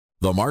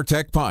The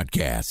MarTech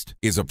Podcast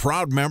is a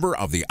proud member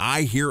of the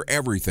I Hear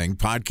Everything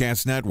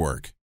Podcast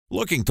Network.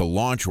 Looking to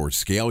launch or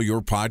scale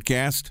your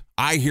podcast?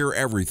 I Hear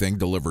Everything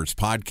delivers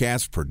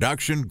podcast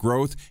production,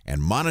 growth,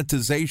 and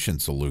monetization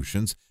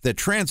solutions that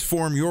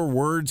transform your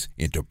words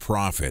into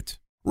profit.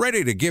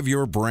 Ready to give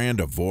your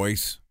brand a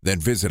voice? Then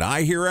visit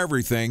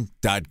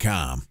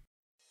iheareverything.com.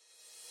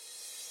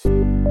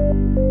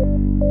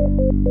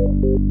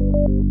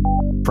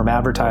 From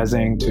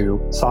advertising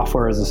to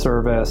software as a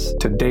service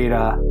to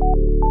data.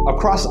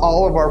 Across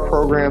all of our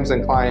programs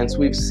and clients,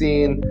 we've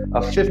seen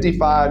a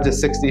 55 to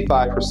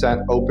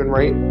 65% open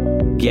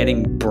rate.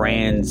 Getting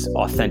brands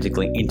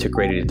authentically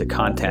integrated into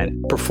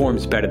content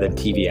performs better than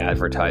TV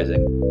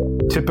advertising.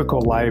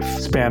 Typical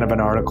lifespan of an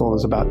article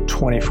is about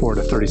 24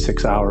 to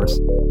 36 hours.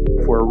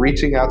 If we're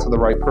reaching out to the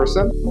right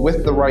person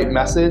with the right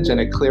message and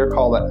a clear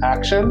call to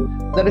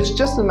action, then it's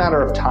just a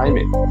matter of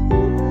timing.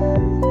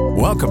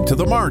 Welcome to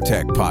the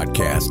MarTech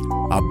Podcast,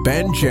 a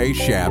Ben J.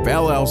 Schaap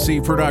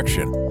LLC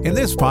production. In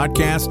this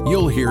podcast,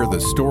 you'll hear the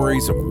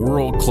stories of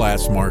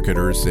world-class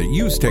marketers that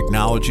use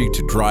technology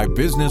to drive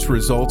business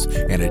results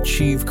and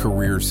achieve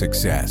career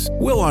success.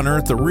 We'll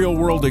unearth the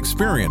real-world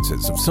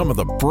experiences of some of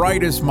the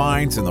brightest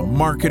minds in the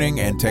marketing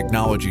and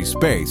technology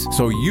space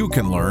so you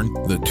can learn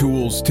the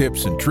tools,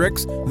 tips, and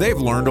tricks they've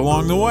learned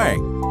along the way.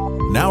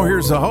 Now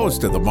here's the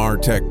host of the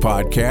MarTech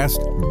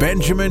Podcast,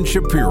 Benjamin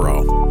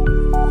Shapiro.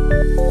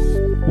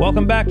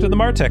 Welcome back to the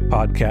MarTech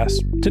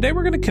Podcast. Today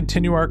we're going to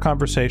continue our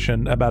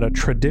conversation about a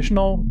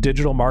traditional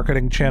digital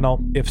marketing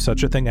channel, if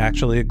such a thing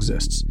actually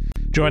exists.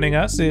 Joining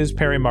us is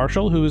Perry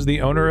Marshall, who is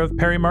the owner of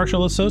Perry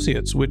Marshall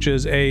Associates, which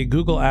is a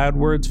Google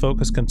AdWords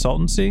focused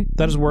consultancy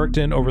that has worked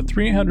in over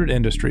 300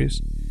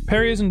 industries.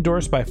 Perry is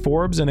endorsed by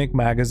Forbes and Inc.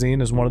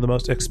 magazine as one of the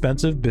most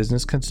expensive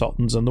business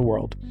consultants in the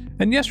world.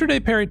 And yesterday,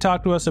 Perry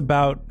talked to us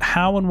about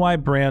how and why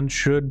brands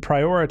should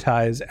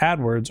prioritize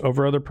AdWords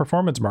over other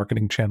performance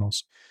marketing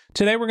channels.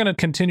 Today, we're going to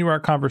continue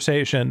our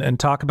conversation and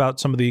talk about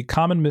some of the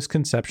common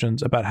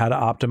misconceptions about how to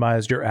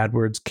optimize your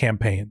AdWords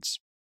campaigns.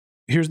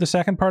 Here's the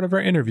second part of our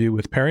interview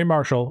with Perry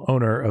Marshall,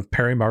 owner of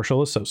Perry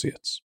Marshall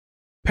Associates.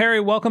 Perry,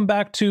 welcome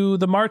back to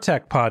the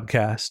MarTech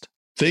Podcast.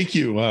 Thank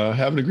you.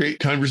 Having a great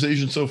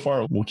conversation so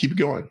far. We'll keep it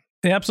going.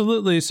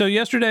 Absolutely. So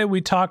yesterday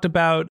we talked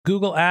about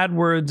Google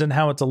AdWords and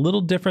how it's a little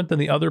different than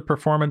the other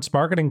performance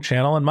marketing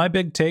channel. And my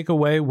big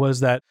takeaway was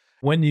that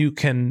when you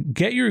can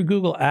get your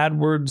Google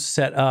AdWords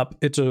set up,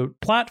 it's a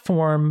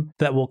platform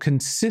that will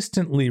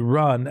consistently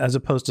run as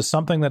opposed to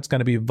something that's going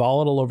to be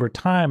volatile over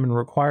time and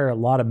require a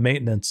lot of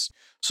maintenance.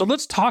 So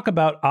let's talk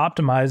about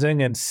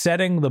optimizing and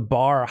setting the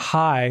bar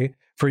high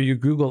for your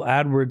Google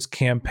AdWords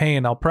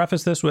campaign. I'll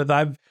preface this with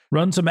I've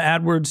run some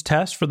AdWords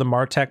tests for the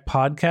MarTech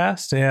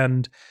Podcast,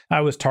 and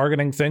I was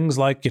targeting things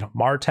like,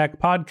 MarTech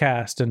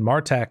Podcast and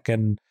MarTech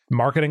and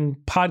marketing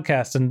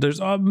podcast. And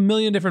there's a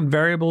million different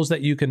variables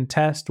that you can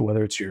test,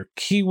 whether it's your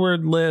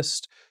keyword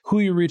list, who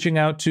you're reaching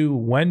out to,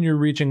 when you're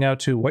reaching out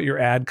to, what your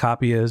ad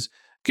copy is.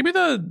 Give me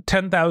the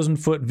 10,000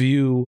 foot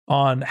view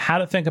on how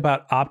to think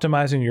about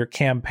optimizing your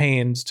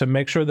campaigns to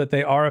make sure that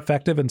they are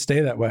effective and stay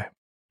that way.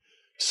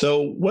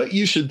 So what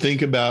you should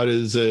think about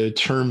is a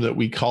term that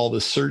we call the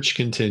search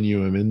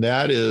continuum. And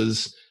that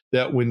is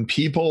that when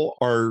people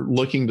are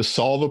looking to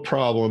solve a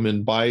problem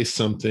and buy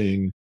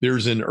something,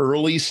 there's an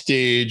early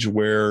stage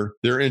where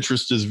their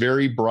interest is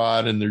very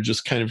broad and they're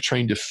just kind of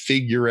trying to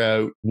figure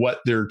out what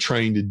they're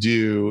trying to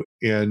do.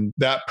 And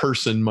that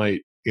person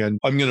might, and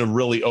I'm going to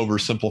really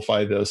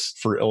oversimplify this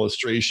for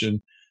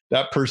illustration,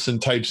 that person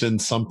types in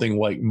something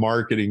like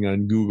marketing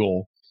on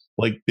Google.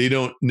 Like they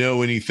don't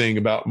know anything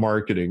about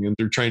marketing and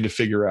they're trying to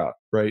figure out,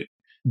 right?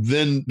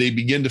 Then they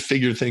begin to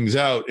figure things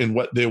out. And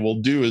what they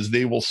will do is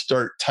they will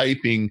start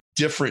typing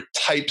different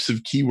types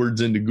of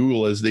keywords into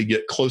Google as they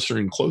get closer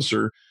and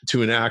closer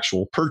to an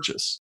actual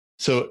purchase.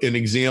 So an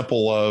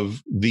example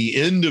of the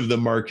end of the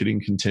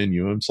marketing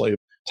continuum, it's like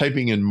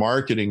typing in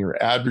marketing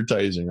or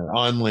advertising or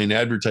online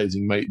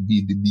advertising might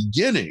be the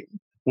beginning.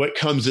 What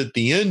comes at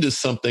the end is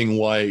something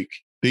like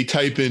they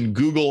type in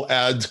Google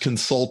Ads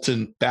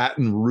Consultant,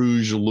 Baton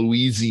Rouge,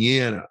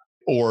 Louisiana,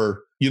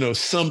 or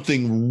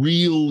something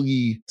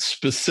really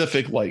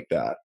specific like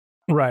that.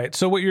 Right.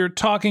 So what you're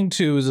talking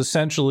to is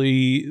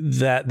essentially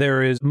that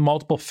there is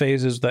multiple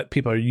phases that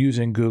people are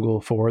using Google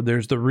for.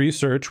 There's the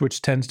research,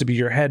 which tends to be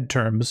your head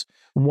terms,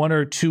 1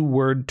 or 2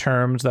 word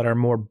terms that are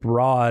more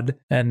broad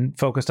and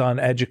focused on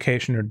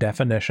education or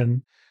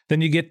definition. Then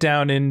you get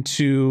down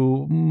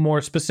into more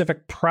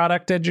specific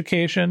product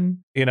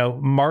education,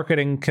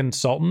 marketing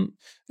consultant.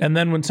 And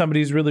then when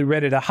somebody's really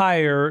ready to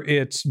hire,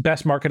 it's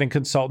best marketing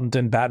consultant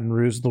in Baton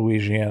Rouge,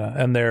 Louisiana.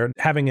 And they're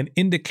having an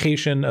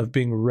indication of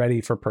being ready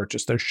for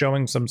purchase. They're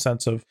showing some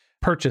sense of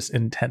purchase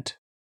intent.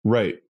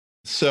 Right.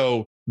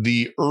 So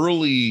the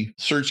early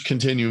search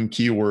continuum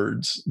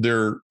keywords,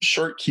 they're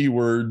short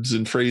keywords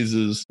and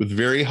phrases with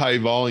very high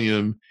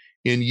volume.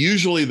 And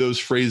usually those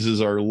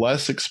phrases are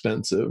less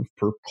expensive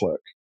per click.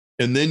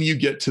 And then you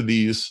get to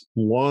these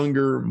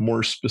longer,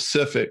 more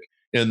specific,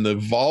 and the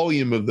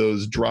volume of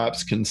those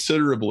drops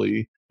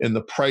considerably, and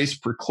the price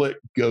per click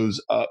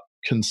goes up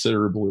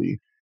considerably.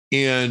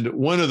 And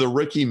one of the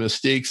rookie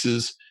mistakes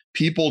is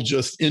people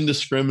just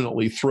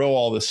indiscriminately throw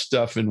all this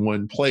stuff in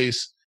one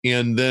place,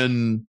 and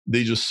then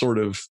they just sort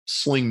of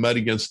sling mud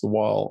against the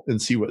wall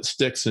and see what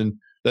sticks. And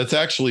that's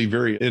actually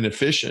very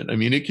inefficient. I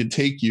mean, it could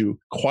take you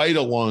quite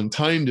a long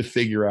time to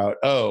figure out,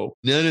 oh,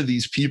 none of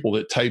these people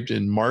that typed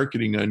in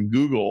marketing on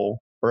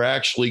Google are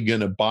actually going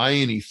to buy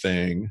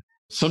anything.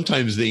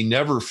 Sometimes they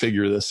never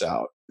figure this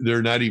out.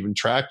 They're not even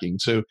tracking.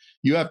 So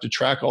you have to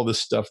track all this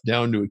stuff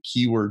down to a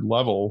keyword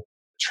level,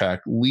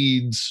 track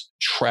leads,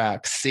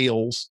 track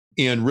sales,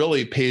 and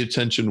really pay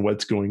attention to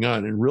what's going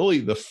on. And really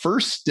the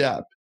first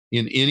step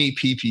in any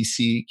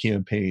PPC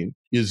campaign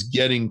is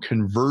getting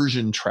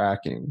conversion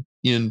tracking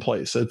in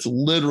place. That's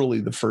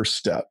literally the first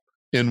step.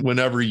 And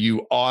whenever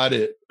you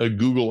audit a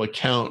Google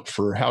account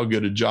for how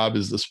good a job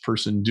is this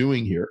person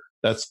doing here,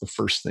 that's the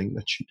first thing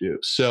that you do.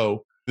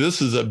 So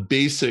this is a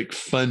basic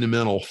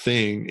fundamental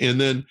thing.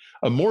 And then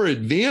a more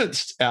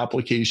advanced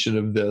application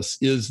of this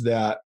is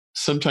that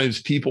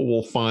sometimes people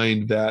will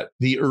find that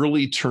the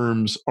early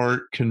terms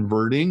aren't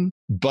converting,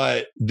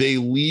 but they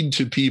lead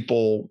to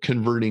people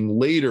converting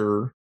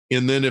later.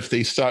 And then if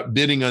they stop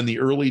bidding on the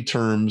early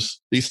terms,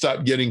 they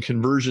stop getting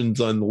conversions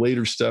on the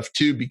later stuff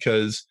too,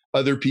 because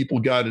other people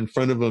got in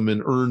front of them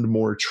and earned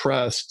more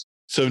trust.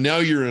 So now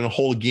you're in a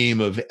whole game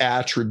of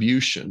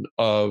attribution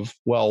of,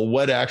 well,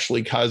 what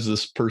actually caused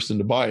this person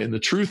to buy? And the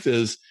truth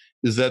is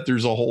that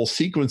there's a whole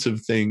sequence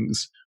of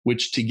things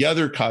which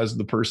together cause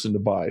the person to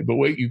buy. But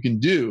what you can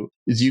do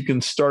is you can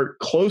start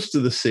close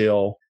to the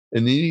sale,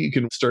 and then you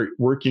can start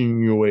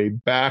working your way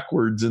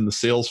backwards in the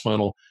sales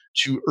funnel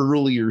to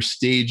earlier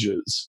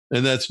stages.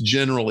 And that's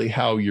generally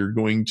how you're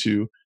going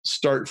to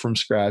start from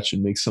scratch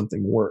and make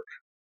something work.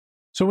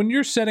 So when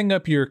you're setting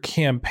up your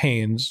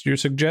campaigns, your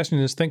suggestion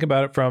is think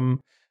about it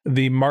from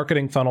the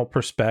marketing funnel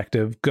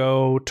perspective,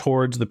 go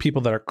towards the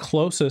people that are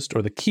closest,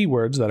 or the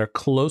keywords that are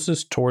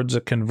closest towards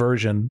a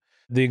conversion.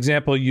 The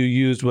example you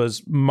used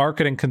was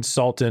marketing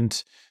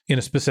consultant in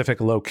a specific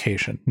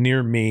location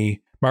near me,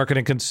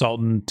 marketing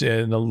consultant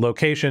in a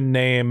location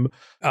name.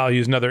 I'll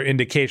use another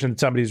indication that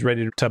somebody's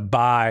ready to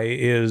buy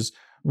is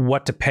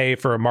what to pay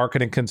for a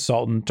marketing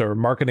consultant or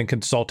marketing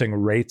consulting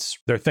rates.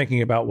 They're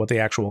thinking about what the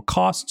actual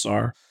costs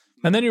are.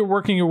 And then you're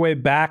working your way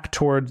back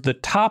towards the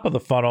top of the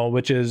funnel,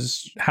 which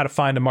is how to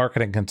find a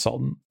marketing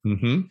consultant.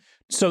 Mm-hmm.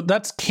 So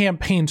that's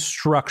campaign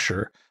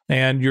structure.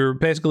 And you're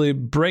basically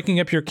breaking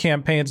up your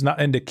campaigns not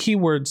into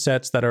keyword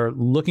sets that are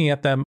looking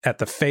at them at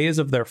the phase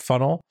of their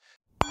funnel.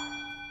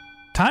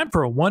 Time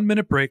for a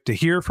 1-minute break to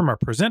hear from our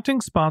presenting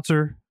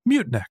sponsor,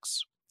 Mutinex.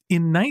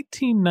 In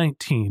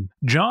 1919,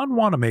 John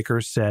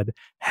Wanamaker said,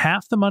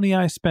 "Half the money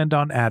I spend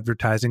on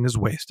advertising is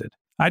wasted.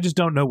 I just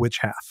don't know which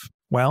half."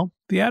 Well,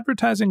 the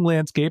advertising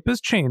landscape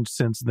has changed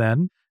since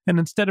then, and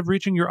instead of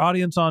reaching your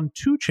audience on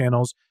 2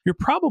 channels, you're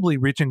probably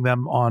reaching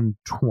them on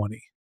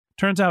 20.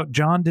 Turns out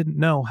John didn't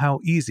know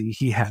how easy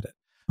he had it.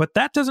 But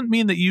that doesn't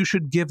mean that you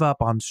should give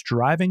up on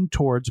striving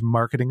towards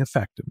marketing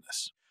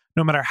effectiveness.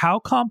 No matter how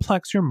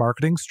complex your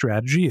marketing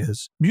strategy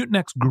is,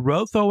 Mutinex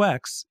Growth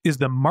OX is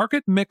the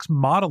market mix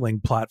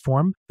modeling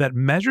platform that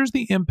measures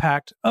the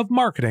impact of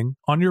marketing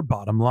on your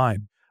bottom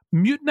line.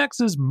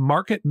 Mutinex's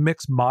market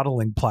mix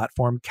modeling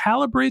platform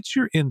calibrates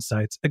your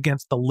insights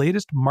against the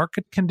latest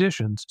market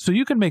conditions so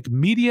you can make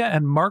media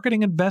and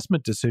marketing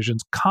investment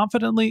decisions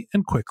confidently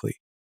and quickly.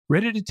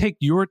 Ready to take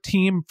your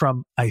team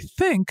from I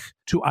think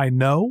to I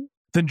know?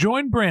 Then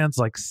join brands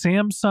like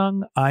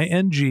Samsung,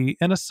 ING,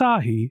 and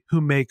Asahi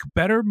who make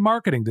better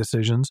marketing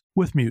decisions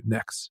with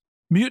Mutinex.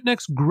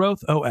 Mutinex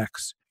Growth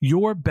OX.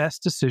 Your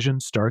best decision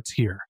starts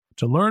here.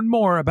 To learn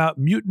more about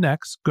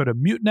Mutinex, go to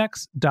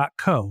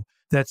mutinex.co.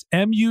 That's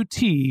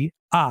MUTINEX.co.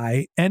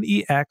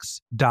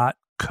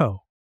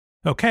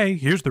 Okay,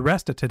 here's the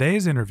rest of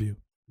today's interview.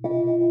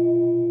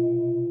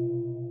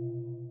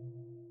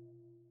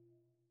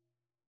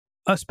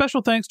 A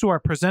special thanks to our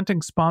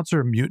presenting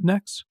sponsor,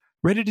 Mutinex.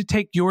 Ready to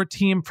take your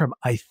team from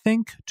I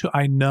think to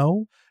I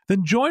know?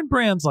 Then join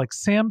brands like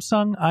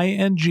Samsung,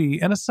 ING,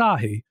 and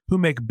Asahi who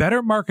make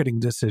better marketing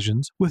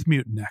decisions with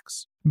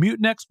Mutinex.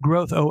 Mutinex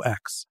Growth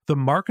OX, the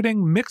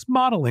marketing mix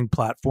modeling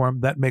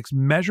platform that makes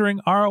measuring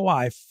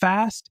ROI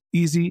fast,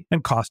 easy,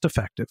 and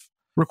cost-effective.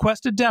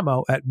 Request a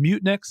demo at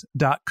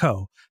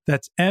mutinex.co.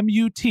 That's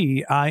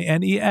MUTINEX.co.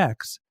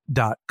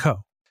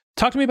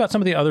 Talk to me about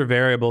some of the other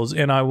variables,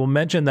 and I will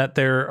mention that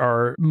there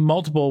are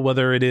multiple,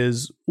 whether it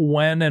is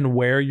when and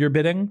where you're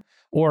bidding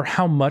or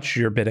how much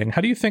you're bidding.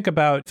 How do you think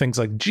about things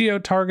like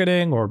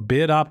geo-targeting or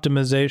bid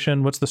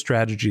optimization? What's the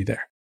strategy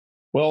there?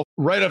 Well,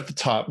 right off the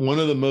top, one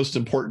of the most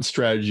important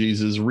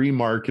strategies is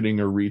remarketing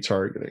or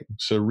retargeting.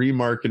 So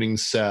remarketing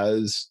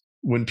says,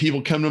 when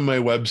people come to my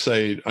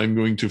website, I'm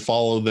going to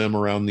follow them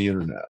around the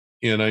internet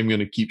and I'm going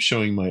to keep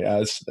showing my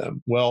ads to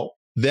them. Well,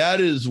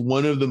 that is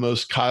one of the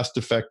most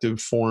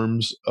cost-effective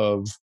forms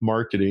of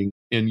marketing.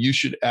 And you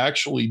should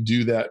actually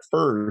do that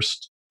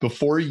first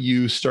before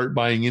you start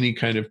buying any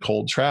kind of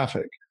cold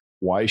traffic.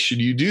 Why should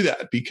you do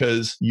that?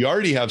 Because you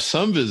already have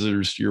some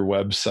visitors to your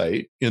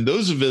website, and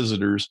those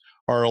visitors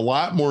are a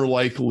lot more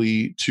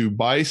likely to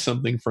buy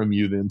something from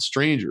you than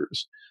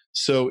strangers.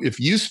 So if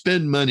you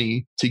spend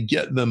money to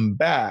get them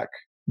back,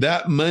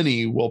 that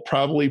money will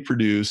probably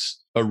produce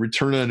a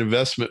return on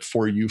investment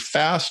for you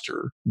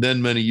faster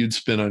than money you'd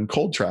spend on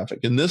cold traffic.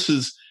 And this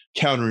is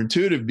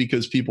counterintuitive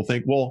because people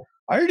think, well,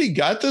 I already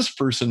got this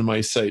person to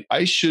my site.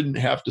 I shouldn't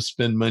have to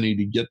spend money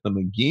to get them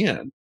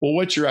again. Well,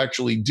 what you're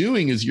actually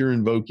doing is you're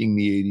invoking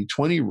the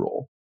 80-20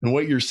 rule. And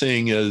what you're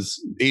saying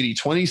is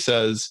 80-20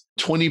 says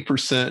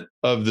 20%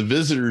 of the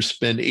visitors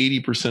spend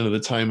 80% of the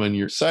time on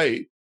your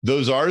site.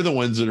 Those are the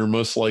ones that are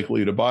most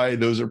likely to buy.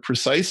 Those are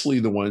precisely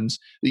the ones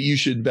that you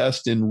should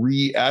invest in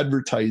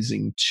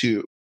re-advertising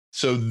to.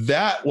 So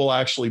that will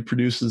actually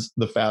produce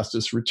the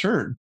fastest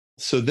return.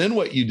 So then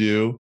what you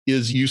do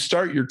is you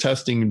start your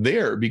testing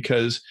there,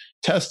 because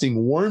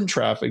testing warm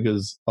traffic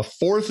is a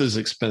fourth as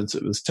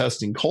expensive as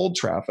testing cold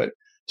traffic.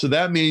 So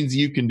that means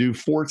you can do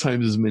 4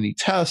 times as many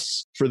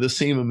tests for the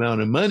same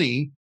amount of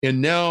money.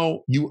 And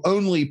now you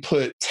only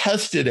put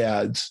tested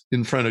ads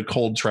in front of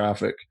cold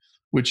traffic,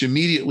 which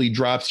immediately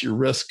drops your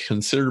risk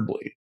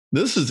considerably.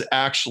 This is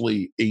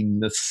actually a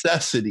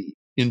necessity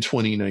in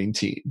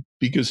 2019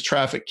 because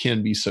traffic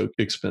can be so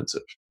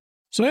expensive.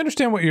 So I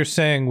understand what you're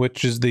saying,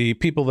 which is the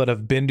people that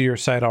have been to your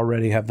site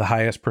already have the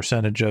highest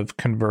percentage of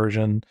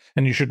conversion,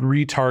 and you should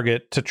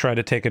retarget to try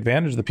to take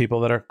advantage of the people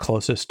that are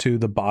closest to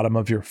the bottom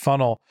of your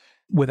funnel.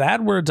 With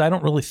AdWords, I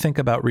don't really think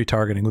about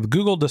retargeting. With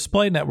Google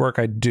Display Network,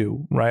 I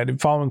do, right? I'm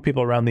following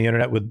people around the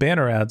internet with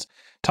banner ads.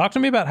 Talk to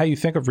me about how you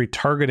think of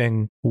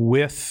retargeting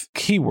with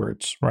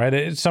keywords, right?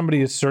 If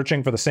somebody is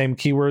searching for the same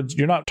keywords,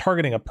 you're not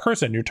targeting a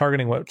person, you're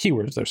targeting what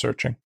keywords they're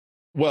searching.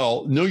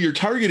 Well, no, you're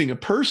targeting a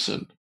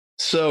person.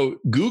 So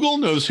Google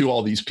knows who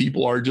all these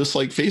people are, just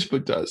like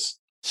Facebook does.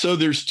 So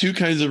there's 2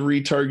 kinds of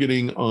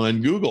retargeting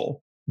on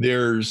Google.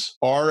 There's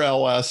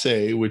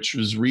RLSA, which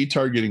is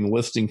retargeting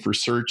listing for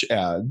search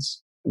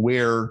ads,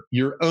 where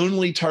you're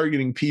only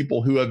targeting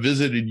people who have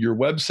visited your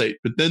website,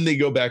 but then they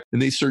go back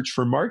and they search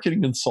for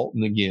marketing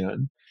consultant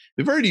again.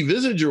 They've already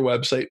visited your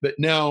website, but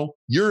now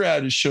your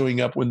ad is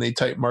showing up when they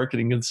type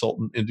marketing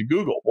consultant into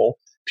Google. Well,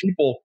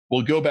 people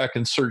will go back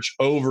and search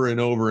over and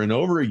over and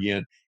over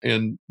again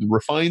and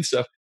refine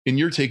stuff, and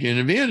you're taking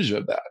advantage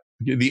of that.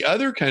 The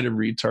other kind of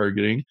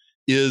retargeting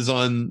is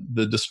on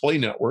the display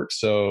network.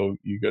 So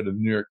you go to the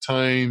New York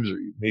Times, or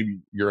maybe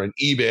you're on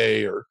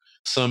eBay or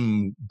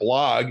some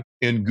blog,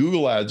 and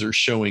Google ads are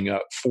showing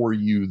up for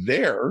you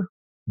there.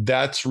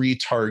 That's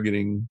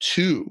retargeting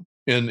too.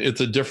 And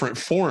it's a different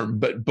form,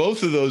 but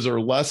both of those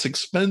are less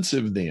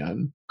expensive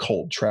than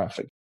cold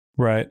traffic.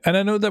 Right. And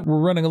I know that we're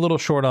running a little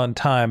short on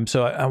time,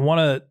 so I want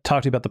to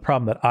talk to you about the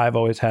problem that I've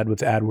always had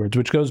with AdWords,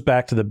 which goes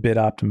back to the bid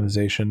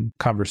optimization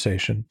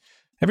conversation.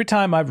 Every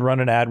time I've run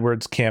an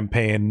AdWords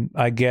campaign,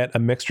 I get a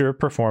mixture of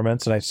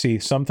performance, and I see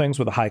some things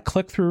with a high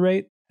click-through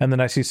rate, and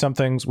then I see some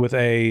things with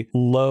a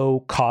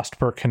low cost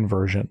per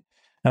conversion.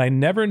 And I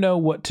never know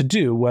what to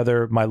do,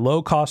 whether my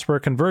low cost per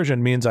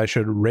conversion means I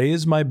should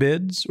raise my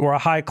bids or a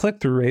high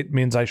click-through rate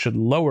means I should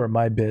lower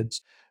my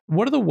bids.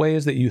 What are the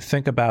ways that you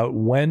think about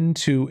when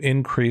to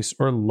increase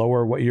or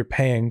lower what you're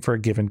paying for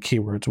given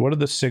keywords? What are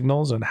the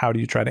signals and how do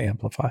you try to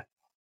amplify?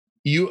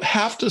 You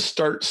have to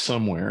start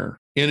somewhere.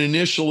 And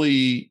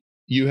initially,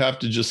 you have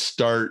to just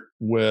start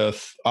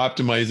with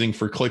optimizing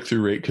for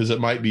click-through rate because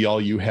it might be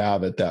all you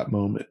have at that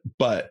moment.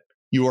 But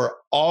you are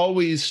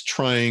always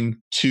trying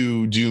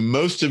to do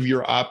most of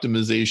your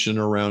optimization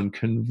around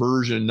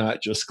conversion,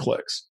 not just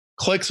clicks.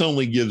 Clicks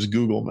only gives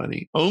Google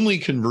money. Only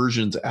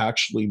conversions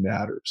actually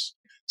matters.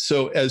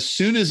 So as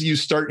soon as you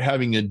start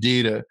having a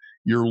data,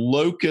 your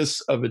locus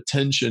of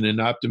attention and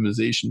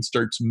optimization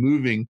starts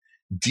moving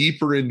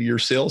deeper into your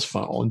sales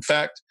funnel. In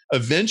fact,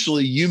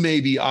 eventually you may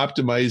be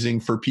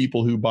optimizing for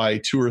people who buy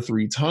 2 or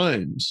 3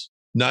 times,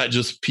 not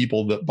just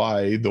people that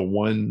buy the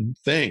one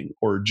thing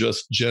or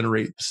just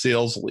generate the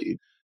sales lead.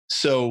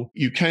 So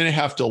you kind of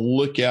have to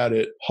look at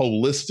it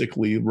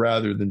holistically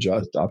rather than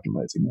just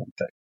optimizing one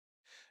thing.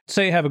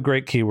 Say you have a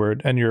great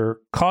keyword and your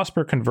cost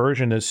per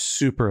conversion is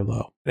super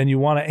low and you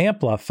want to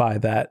amplify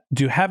that.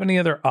 Do you have any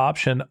other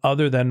option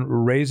other than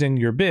raising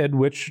your bid,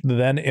 which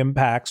then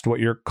impacts what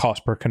your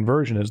cost per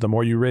conversion is? The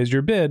more you raise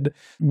your bid,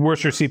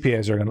 worse your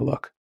CPAs are going to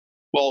look.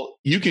 Well,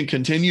 you can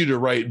continue to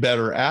write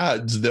better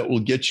ads that will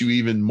get you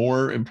even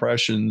more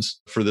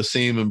impressions for the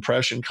same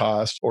impression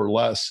cost or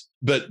less.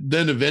 But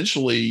then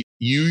eventually,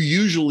 you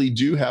usually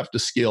do have to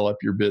scale up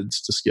your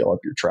bids to scale up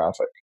your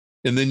traffic.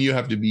 And then you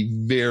have to be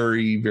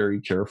very,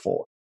 very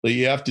careful. But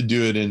you have to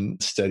do it in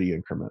steady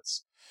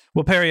increments.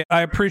 Well, Perry,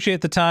 I appreciate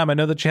the time. I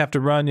know that you have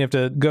to run, you have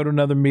to go to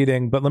another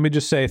meeting, but let me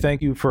just say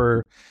thank you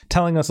for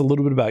telling us a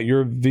little bit about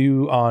your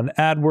view on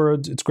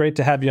AdWords. It's great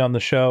to have you on the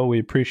show. We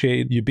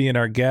appreciate you being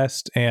our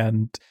guest,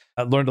 and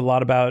I learned a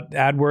lot about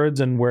AdWords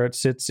and where it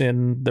sits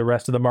in the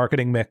rest of the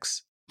marketing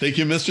mix. Thank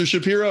you, Mr.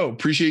 Shapiro.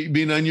 Appreciate you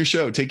being on your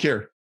show. Take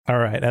care. All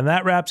right. And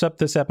that wraps up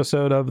this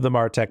episode of the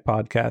MarTech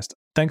Podcast.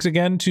 Thanks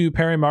again to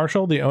Perry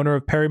Marshall, the owner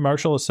of Perry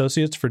Marshall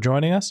Associates, for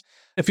joining us.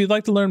 If you'd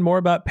like to learn more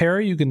about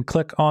Perry, you can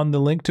click on the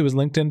link to his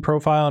LinkedIn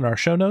profile in our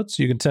show notes.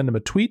 You can send him a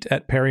tweet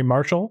at Perry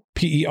Marshall,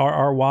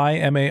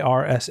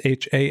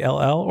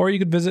 PerryMarshall, or you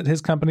could visit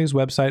his company's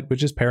website,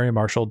 which is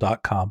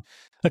perrymarshall.com.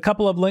 A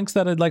couple of links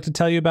that I'd like to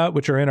tell you about,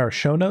 which are in our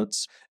show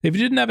notes. If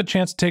you didn't have a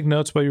chance to take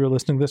notes while you were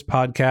listening to this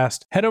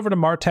podcast, head over to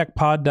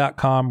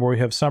martechpod.com, where we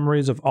have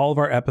summaries of all of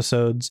our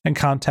episodes and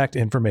contact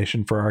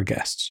information for our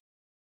guests.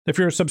 If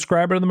you're a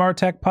subscriber to the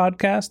Martech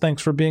Podcast,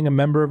 thanks for being a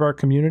member of our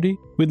community.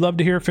 We'd love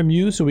to hear from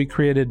you, so we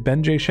created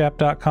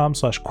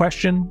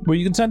benjshap.com/question, where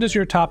you can send us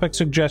your topic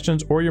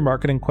suggestions or your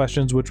marketing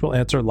questions, which we'll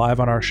answer live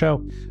on our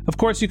show. Of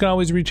course, you can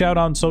always reach out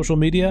on social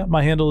media.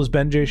 My handle is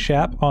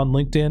benjshap on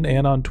LinkedIn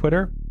and on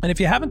Twitter. And if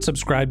you haven't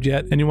subscribed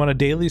yet and you want a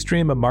daily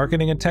stream of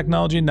marketing and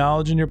technology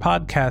knowledge in your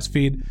podcast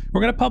feed,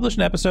 we're going to publish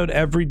an episode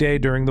every day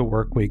during the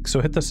work week.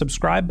 So hit the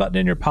subscribe button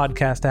in your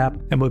podcast app,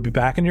 and we'll be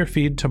back in your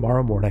feed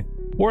tomorrow morning.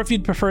 Or if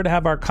you'd prefer to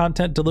have our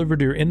content delivered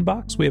to your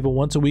inbox, we have a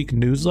once-a-week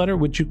newsletter,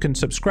 which you can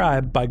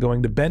subscribe by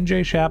going to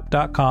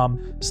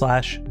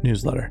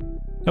benjshap.com/newsletter.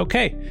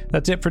 Okay,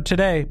 that's it for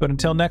today. But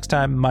until next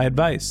time, my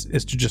advice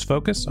is to just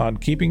focus on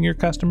keeping your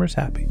customers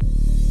happy.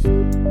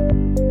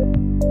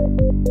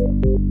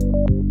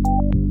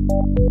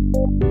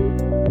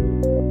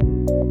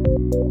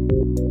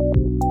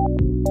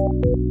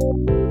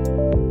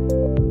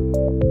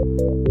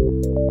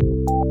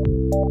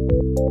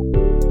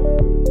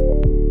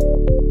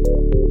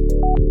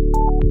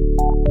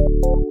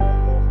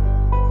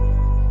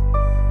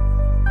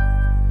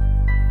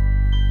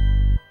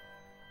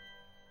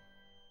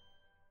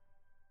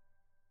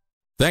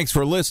 Thanks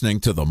for listening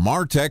to the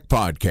Martech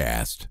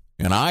Podcast,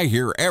 an I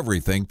Hear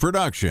Everything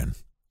production.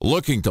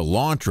 Looking to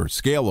launch or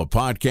scale a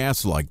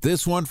podcast like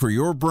this one for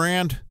your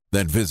brand?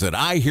 Then visit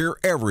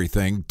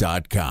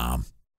iheareverything.com.